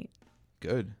bandmate?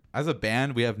 Good. As a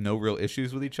band, we have no real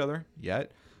issues with each other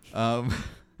yet.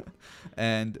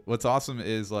 And what's awesome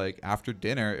is, like, after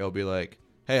dinner, it'll be like,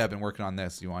 hey, I've been working on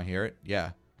this. You want to hear it?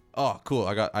 Yeah. Oh, cool.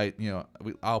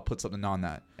 I'll put something on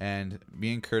that. And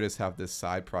me and Curtis have this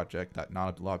side project that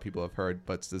not a lot of people have heard,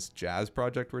 but it's this jazz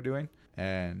project we're doing.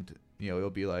 And, it'll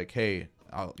be like, hey,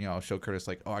 I'll show Curtis,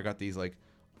 like, oh, I got these, like,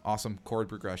 awesome chord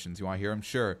progressions. You want to hear them?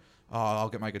 Sure. Oh, I'll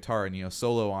get my guitar and,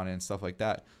 solo on it and stuff like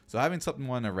that. So having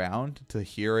someone around to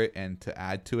hear it and to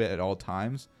add to it at all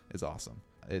times is awesome.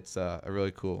 It's a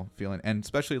really cool feeling. And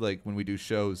especially, like, when we do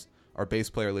shows, our bass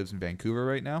player lives in Vancouver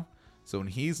right now. So when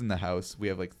he's in the house, we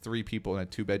have, like, 3 people in a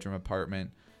 2-bedroom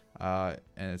apartment. And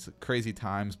it's crazy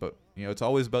times, but, it's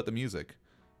always about the music.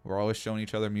 We're always showing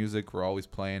each other music. We're always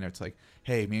playing. It's like,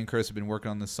 hey, me and Chris have been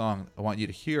working on this song. I want you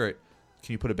to hear it.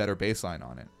 Can you put a better bass line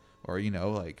on it? Or,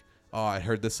 like, oh, I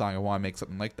heard this song, I want to make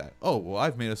something like that. Oh, well,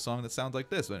 I've made a song that sounds like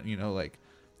this. And, like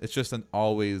it's just an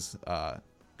always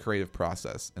creative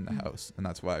process in the house, and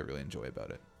that's what I really enjoy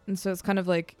about it. And so it's kind of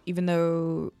like, even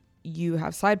though you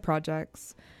have side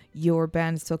projects, your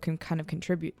band still can kind of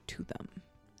contribute to them.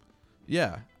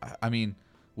 Yeah. I mean,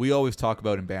 we always talk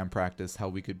about in band practice how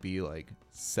we could be like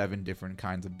 7 different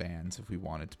kinds of bands if we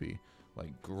wanted to be.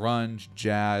 Like grunge,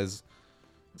 jazz,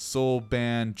 soul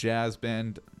band, jazz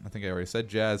band. I think I already said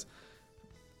jazz.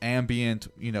 Ambient.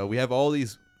 We have all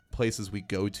these places we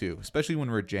go to, especially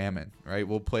when we're jamming, right?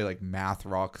 We'll play like math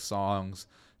rock songs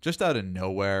just out of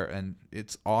nowhere, and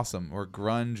it's awesome. Or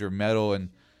grunge or metal, and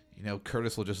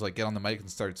Curtis will just like get on the mic and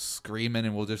start screaming,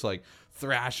 and we'll just like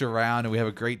thrash around, and we have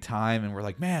a great time, and we're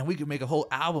like, man, we could make a whole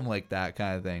album like that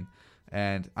kind of thing.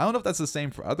 And I don't know if that's the same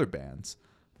for other bands,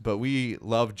 but we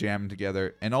love jamming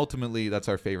together, and ultimately that's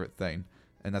our favorite thing,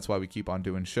 and that's why we keep on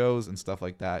doing shows and stuff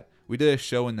like that. We did a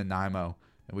show in Nanaimo,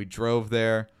 and we drove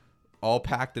there all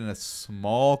packed in a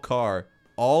small car,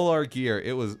 all our gear.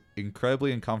 It was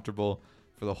incredibly uncomfortable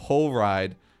for the whole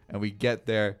ride, and we get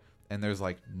there, and there's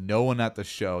like no one at the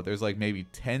show. There's like maybe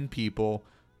 10 people.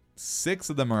 6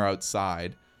 of them are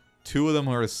outside. 2 of them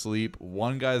are asleep.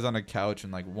 1 guy's on a couch,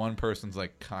 and like 1 person's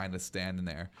like kind of standing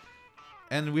there.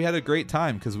 And we had a great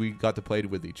time because we got to play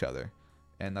with each other,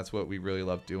 and that's what we really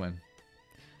love doing.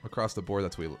 Across the board,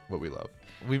 that's what we love.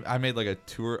 I made like a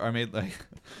tour. I made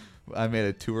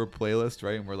a tour playlist,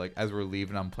 right? And we're like, as we're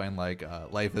leaving, I'm playing like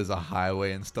 "Life Is a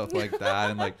Highway" and stuff like that,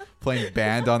 and like playing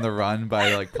 "Band on the Run"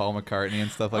 by like Paul McCartney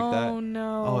and stuff like that. Oh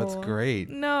no! Oh, it's great.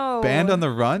 No. "Band on the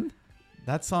Run,"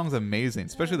 that song's amazing,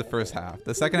 especially the first half.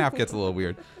 The second half gets a little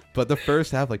weird, but the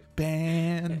first half, like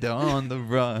 "Band on the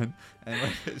Run," and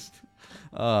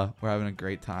like we're having a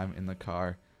great time in the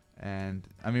car. And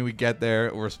I mean, we get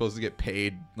there, we're supposed to get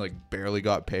paid, like barely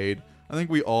got paid. I think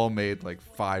we all made like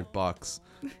 $5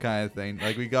 kind of thing.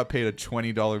 Like we got paid a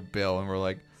 $20 bill, and we're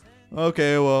like,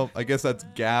 okay, well, I guess that's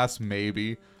gas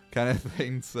maybe kind of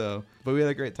thing. So, but we had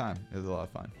a great time. It was a lot of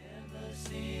fun.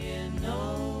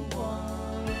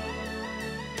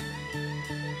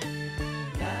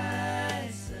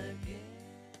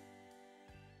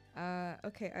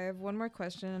 Okay, I have one more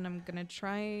question, and I'm gonna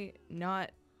try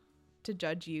not to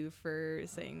judge you for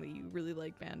saying that you really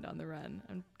like Band on the Run.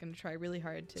 I'm gonna try really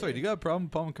hard to. Sorry, do you got a problem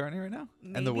with Paul McCartney right now?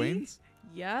 Maybe? And the Waynes?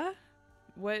 Yeah.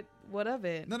 What of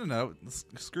it? No.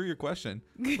 Screw your question.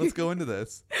 Let's go into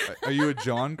this. Are you a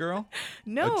John girl?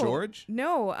 No. A George?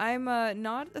 No, I'm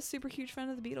not a super huge fan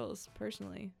of the Beatles,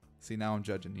 personally. See, now I'm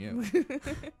judging you.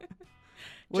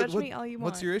 Judge me all you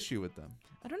want. What's your issue with them?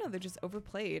 I don't know. They're just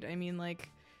overplayed. I mean, like,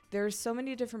 there's so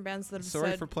many different bands that have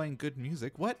Sorry for playing good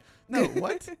music. What? No,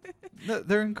 what? No,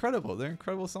 they're incredible. They're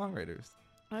incredible songwriters.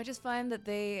 I just find that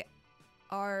they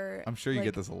are... I'm sure you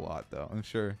get this a lot, though. I'm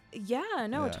sure. Yeah,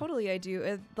 no, totally I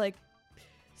do.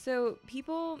 So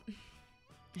people...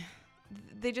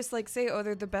 They just, like, say, oh,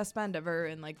 they're the best band ever,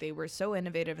 and, like, they were so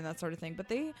innovative and that sort of thing. But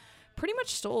they pretty much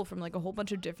stole from, like, a whole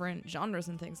bunch of different genres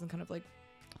and things and kind of, like...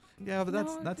 Yeah,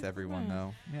 but that's everyone,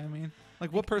 though. Yeah, I mean,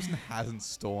 like, what person hasn't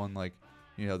stolen, like,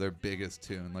 their biggest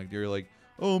tune? Like, you're like,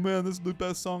 oh, man, this is the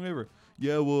best song ever.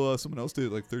 Yeah, well, someone else did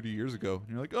it, like, 30 years ago. And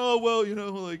you're like, oh, well,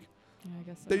 like, yeah, I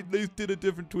guess so. they did a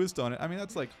different twist on it. I mean,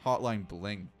 that's like Hotline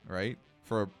Bling, right?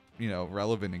 For a,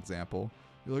 relevant example.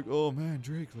 You're like, oh, man,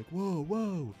 Drake, like,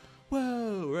 whoa,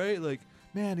 right? Like,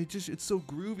 man, it's so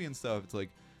groovy and stuff. It's like,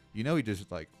 he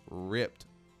just, like, ripped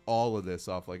all of this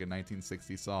off, like, a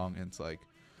 1960 song, and it's like,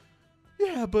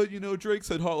 yeah, but, Drake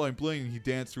said Hotline Bling, and he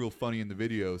danced real funny in the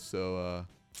video, so,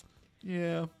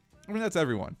 yeah. I mean, that's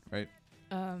everyone, right?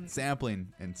 Sampling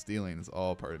and stealing is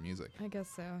all part of music. I guess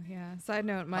so, yeah. Side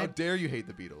note, How dare you hate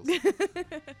the Beatles?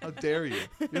 How dare you?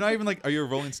 You're not even, like, are you a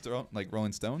Rolling Stones?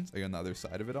 Are you on the other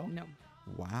side of it all? No.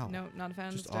 Wow. No, not a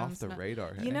fan Just of Stones. off the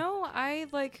radar, hey?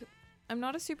 I'm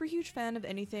not a super huge fan of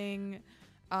anything.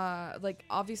 Like,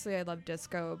 obviously I love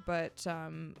disco, but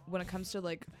when it comes to,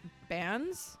 like,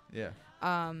 bands... Yeah.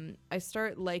 I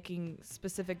start liking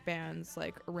specific bands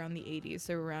like around the 80s,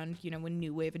 so around when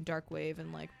new wave and dark wave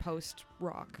and like post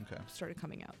rock started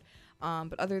coming out.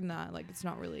 But other than that, like, it's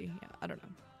not really. Yeah, I don't know.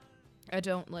 I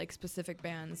don't like specific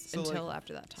bands until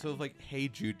after that time. So if, like, Hey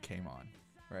Jude came on,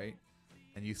 right,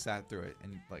 and you sat through it,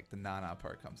 and like the na-na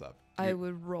part comes up, I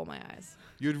would roll my eyes.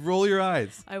 You'd roll your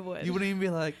eyes. I would. You wouldn't even be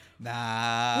like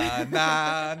nah.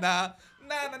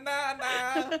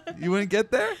 You wouldn't get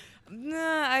there. Nah,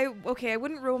 I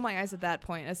wouldn't roll my eyes at that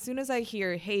point. As soon as I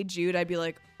hear Hey Jude, I'd be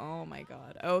like, oh my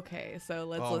god, okay, so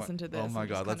let's listen to this. Oh my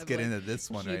god, let's get into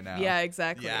this one right now. Yeah,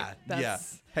 exactly. Yeah.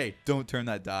 Hey, don't turn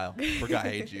that dial. Forgot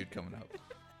Hey Jude coming up.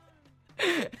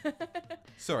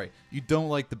 Sorry, you don't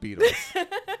like the Beatles.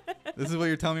 This is what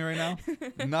you're telling me right now?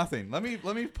 Nothing. Let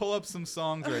me pull up some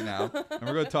songs right now, and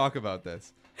we're going to talk about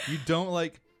this. You don't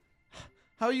like...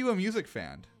 How are you a music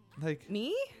fan? Like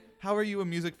Me? How are you a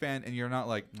music fan and you're not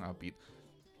like, oh, beat?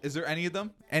 Is there any of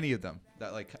them? Any of them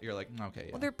that like you're like, okay,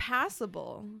 yeah. Well, they're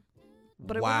passable.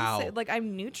 But Wow. I wouldn't say, like,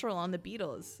 I'm neutral on the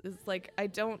Beatles. It's like I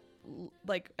don't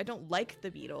like the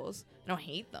Beatles. I don't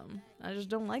hate them. I just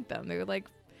don't like them. They're like,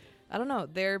 I don't know.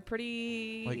 They're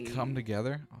pretty Like Come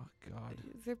Together? Oh God.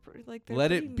 They're they're Let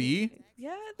pretty It Be?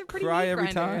 Yeah, they're pretty Cry meat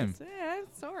every grinders. time. Yeah, I'm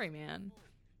sorry, man.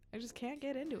 I just can't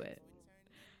get into it.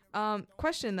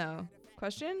 Question though.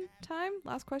 Question time?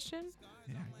 Last question?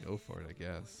 Yeah, go for it, I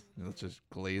guess. Let's just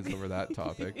glaze over that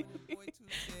topic.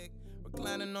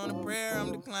 Reclining on a prayer,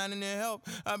 I'm declining to help.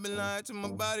 I've been lying to my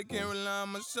body, can't rely on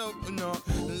myself. But no,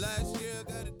 last year I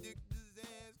got addicted to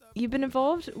Xans. You've been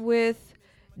involved with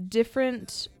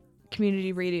different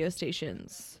community radio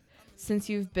stations since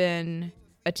you've been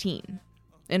a teen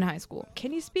in high school.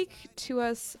 Can you speak to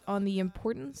us on the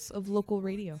importance of local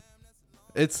radio?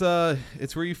 It's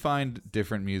where you find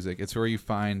different music. It's where you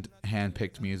find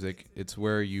hand-picked music. It's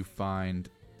where you find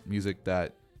music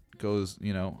that goes,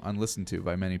 unlistened to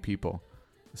by many people.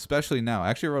 Especially now. I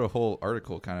actually wrote a whole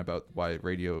article kind of about why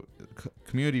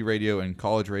community radio and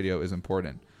college radio is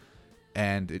important.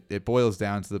 And it boils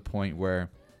down to the point where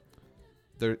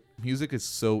their music is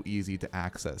so easy to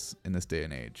access in this day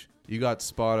and age. You got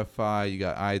Spotify, you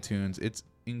got iTunes. It's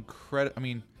incredible. I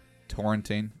mean,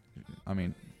 torrenting. I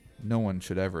mean, no one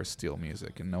should ever steal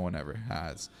music, and no one ever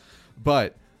has.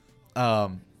 But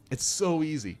it's so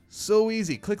easy.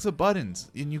 Clicks of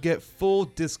buttons, and you get full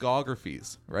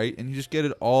discographies, right? And you just get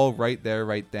it all right there,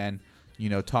 right then.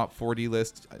 Top 40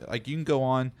 lists. Like, you can go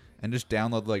on and just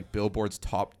download, like, Billboard's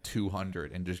top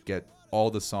 200 and just get all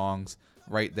the songs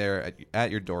right there at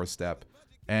your doorstep.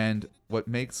 And what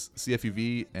makes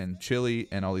CFUV and Chili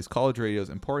and all these college radios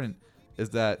important is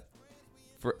that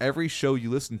for every show you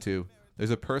listen to, there's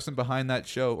a person behind that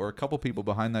show or a couple people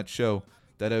behind that show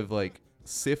that have like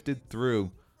sifted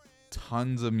through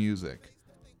tons of music.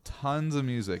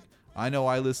 I know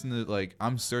I listen to, like,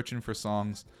 I'm searching for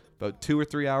songs about 2 or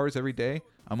 3 hours every day.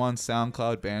 I'm on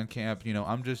SoundCloud,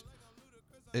 Bandcamp,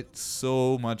 it's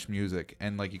so much music.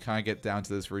 And like, you kind of get down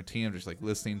to this routine of just like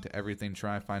listening to everything,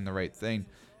 trying to find the right thing.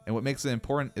 And what makes it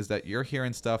important is that you're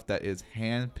hearing stuff that is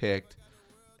hand-picked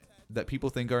that people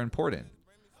think are important.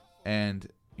 And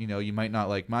you might not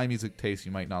like my music taste,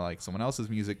 you might not like someone else's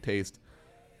music taste,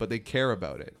 but they care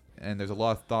about it. And there's a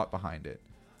lot of thought behind it.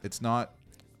 It's not,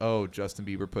 oh, Justin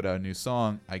Bieber put out a new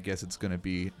song, I guess it's going to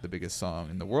be the biggest song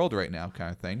in the world right now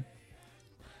kind of thing.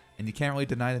 And you can't really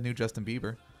deny the new Justin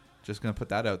Bieber. Just going to put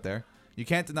that out there. You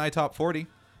can't deny Top 40.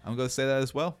 I'm going to say that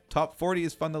as well. Top 40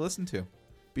 is fun to listen to.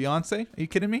 Beyonce, are you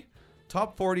kidding me?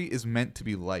 Top 40 is meant to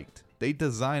be liked. They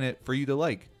design it for you to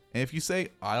like. And if you say,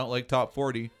 I don't like Top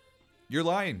 40, you're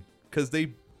lying, because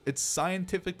it's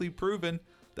scientifically proven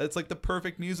that it's like the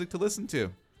perfect music to listen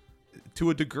to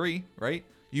a degree, right?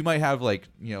 You might have like,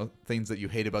 things that you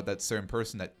hate about that certain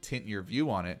person that tint your view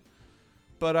on it.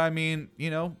 But I mean,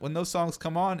 when those songs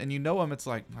come on and them, it's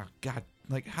like, oh God,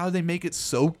 like, how do they make it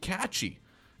so catchy?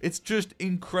 It's just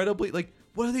incredibly, like,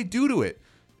 what do they do to it?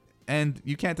 And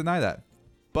you can't deny that.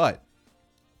 But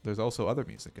there's also other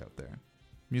music out there.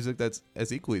 Music that's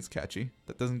as equally as catchy,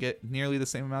 that doesn't get nearly the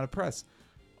same amount of press.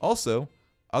 Also,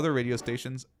 other radio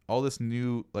stations, all this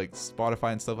new, like,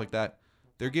 Spotify and stuff like that,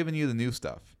 they're giving you the new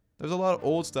stuff. There's a lot of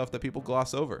old stuff that people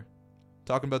gloss over.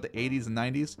 Talking about the 80s and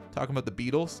 90s, talking about the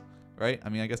Beatles, right? I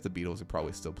mean, I guess the Beatles are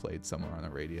probably still played somewhere on the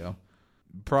radio.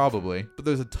 Probably. But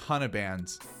there's a ton of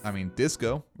bands. I mean,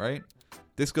 disco, right?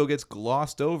 Disco gets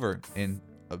glossed over in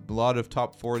a lot of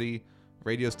top 40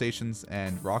 radio stations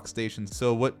and rock stations.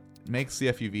 So what makes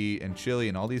CFUV and Chili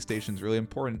and all these stations really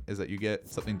important is that you get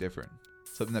something different.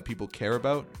 Something that people care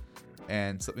about,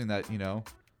 and something that,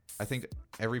 I think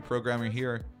every programmer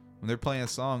here, when they're playing a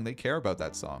song, they care about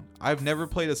that song. I've never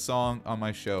played a song on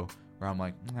my show where I'm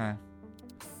like, nah,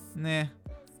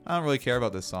 I don't really care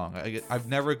about this song. I've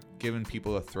never given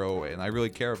people a throwaway, and I really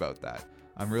care about that.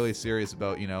 I'm really serious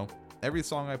about, every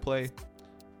song I play,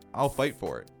 I'll fight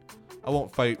for it. I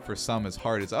won't fight for some as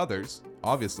hard as others,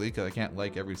 obviously, because I can't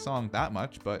like every song that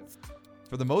much, but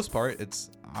for the most part,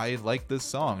 I like this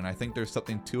song, and I think there's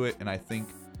something to it, and I think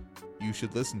you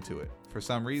should listen to it for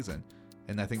some reason.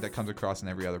 And I think that comes across in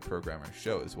every other programmer's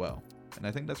show as well. And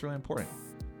I think that's really important.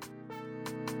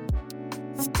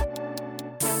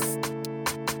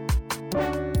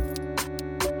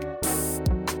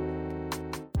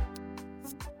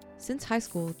 Since high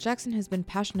school, Jackson has been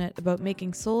passionate about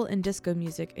making soul and disco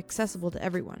music accessible to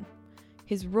everyone.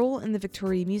 His role in the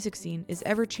Victoria music scene is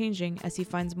ever-changing as he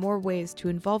finds more ways to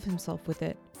involve himself with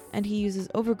it, and he uses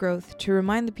Overgrowth to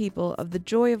remind the people of the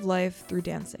joy of life through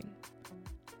dancing.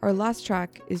 Our last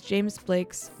track is James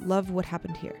Blake's Love What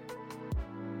Happened Here.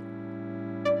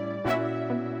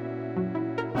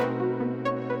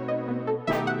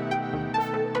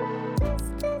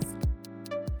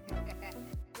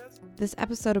 This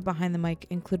episode of Behind the Mic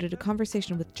included a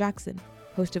conversation with Jackson,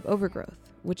 host of Overgrowth,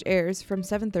 which airs from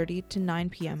 7:30 to 9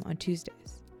 p.m. on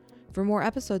Tuesdays. For more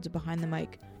episodes of Behind the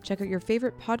Mic, check out your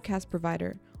favorite podcast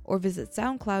provider or visit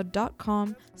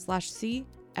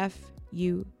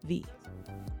soundcloud.com/CFUV.